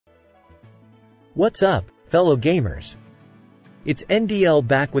What's up, fellow gamers? It's NDL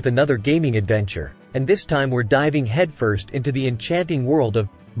back with another gaming adventure, and this time we're diving headfirst into the enchanting world of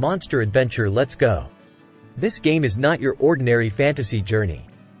Monster Adventure Let's Go. This game is not your ordinary fantasy journey.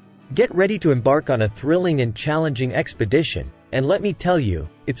 Get ready to embark on a thrilling and challenging expedition, and let me tell you,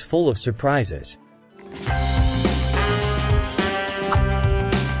 it's full of surprises.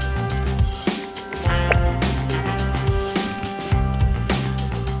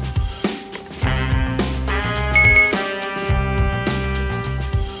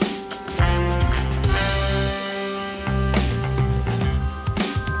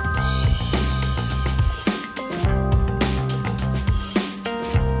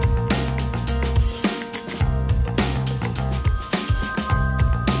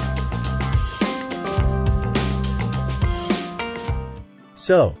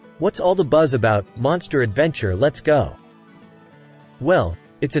 So, what's all the buzz about Monster Adventure Let's Go? Well,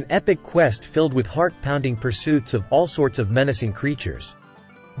 it's an epic quest filled with heart-pounding pursuits of all sorts of menacing creatures.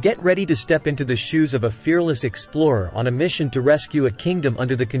 Get ready to step into the shoes of a fearless explorer on a mission to rescue a kingdom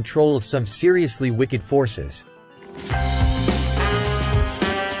under the control of some seriously wicked forces.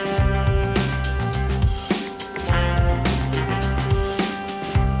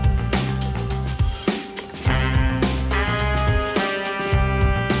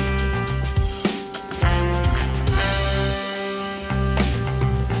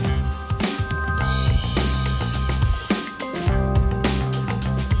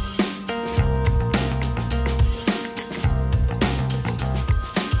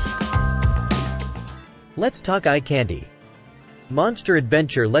 Let's talk eye candy. Monster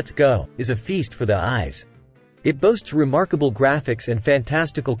Adventure Let's Go is a feast for the eyes. It boasts remarkable graphics and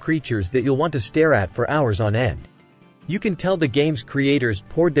fantastical creatures that you'll want to stare at for hours on end. You can tell the game's creators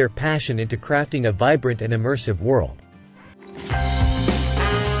poured their passion into crafting a vibrant and immersive world.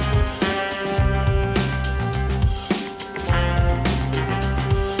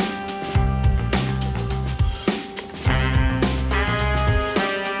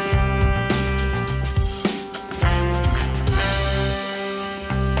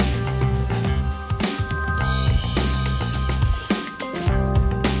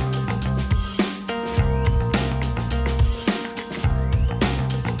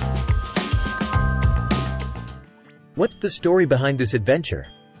 What's the story behind this adventure?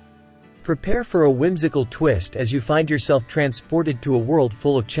 Prepare for a whimsical twist as you find yourself transported to a world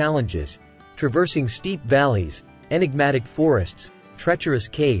full of challenges, traversing steep valleys, enigmatic forests, treacherous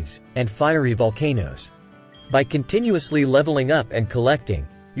caves, and fiery volcanoes. By continuously leveling up and collecting,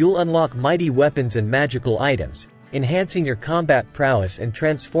 you'll unlock mighty weapons and magical items, enhancing your combat prowess and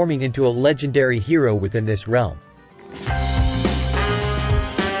transforming into a legendary hero within this realm.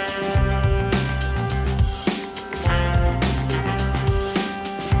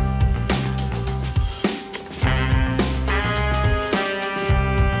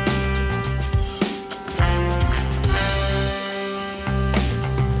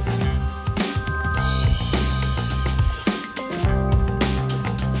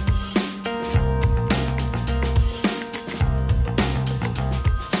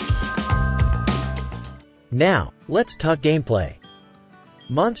 Now, let's talk gameplay.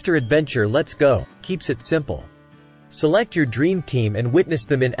 Monster Adventure Let's Go keeps it simple. Select your dream team and witness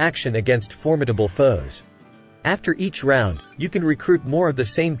them in action against formidable foes. After each round, you can recruit more of the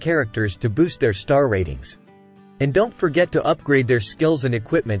same characters to boost their star ratings. And don't forget to upgrade their skills and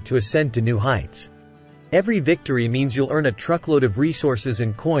equipment to ascend to new heights. Every victory means you'll earn a truckload of resources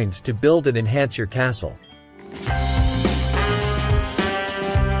and coins to build and enhance your castle.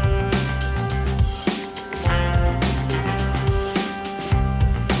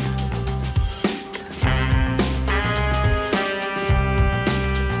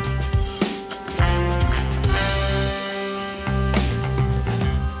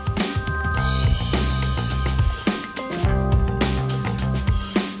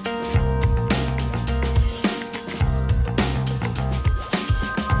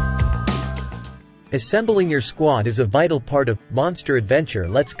 Assembling your squad is a vital part of Monster Adventure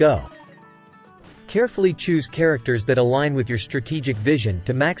Let's Go. Carefully choose characters that align with your strategic vision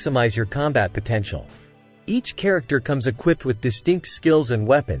to maximize your combat potential. Each character comes equipped with distinct skills and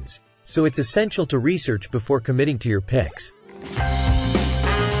weapons, so it's essential to research before committing to your picks.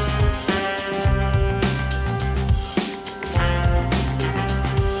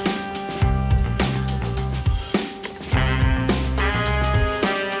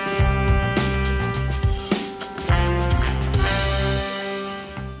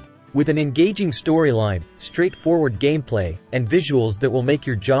 With an engaging storyline, straightforward gameplay, and visuals that will make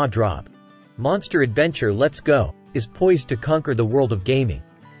your jaw drop, Monster Adventure Let's Go is poised to conquer the world of gaming.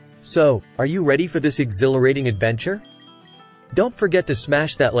 So, are you ready for this exhilarating adventure? Don't forget to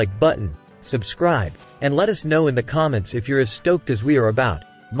smash that like button, subscribe, and let us know in the comments if you're as stoked as we are about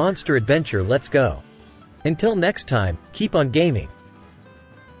Monster Adventure. Let's go. Until next time, keep on gaming.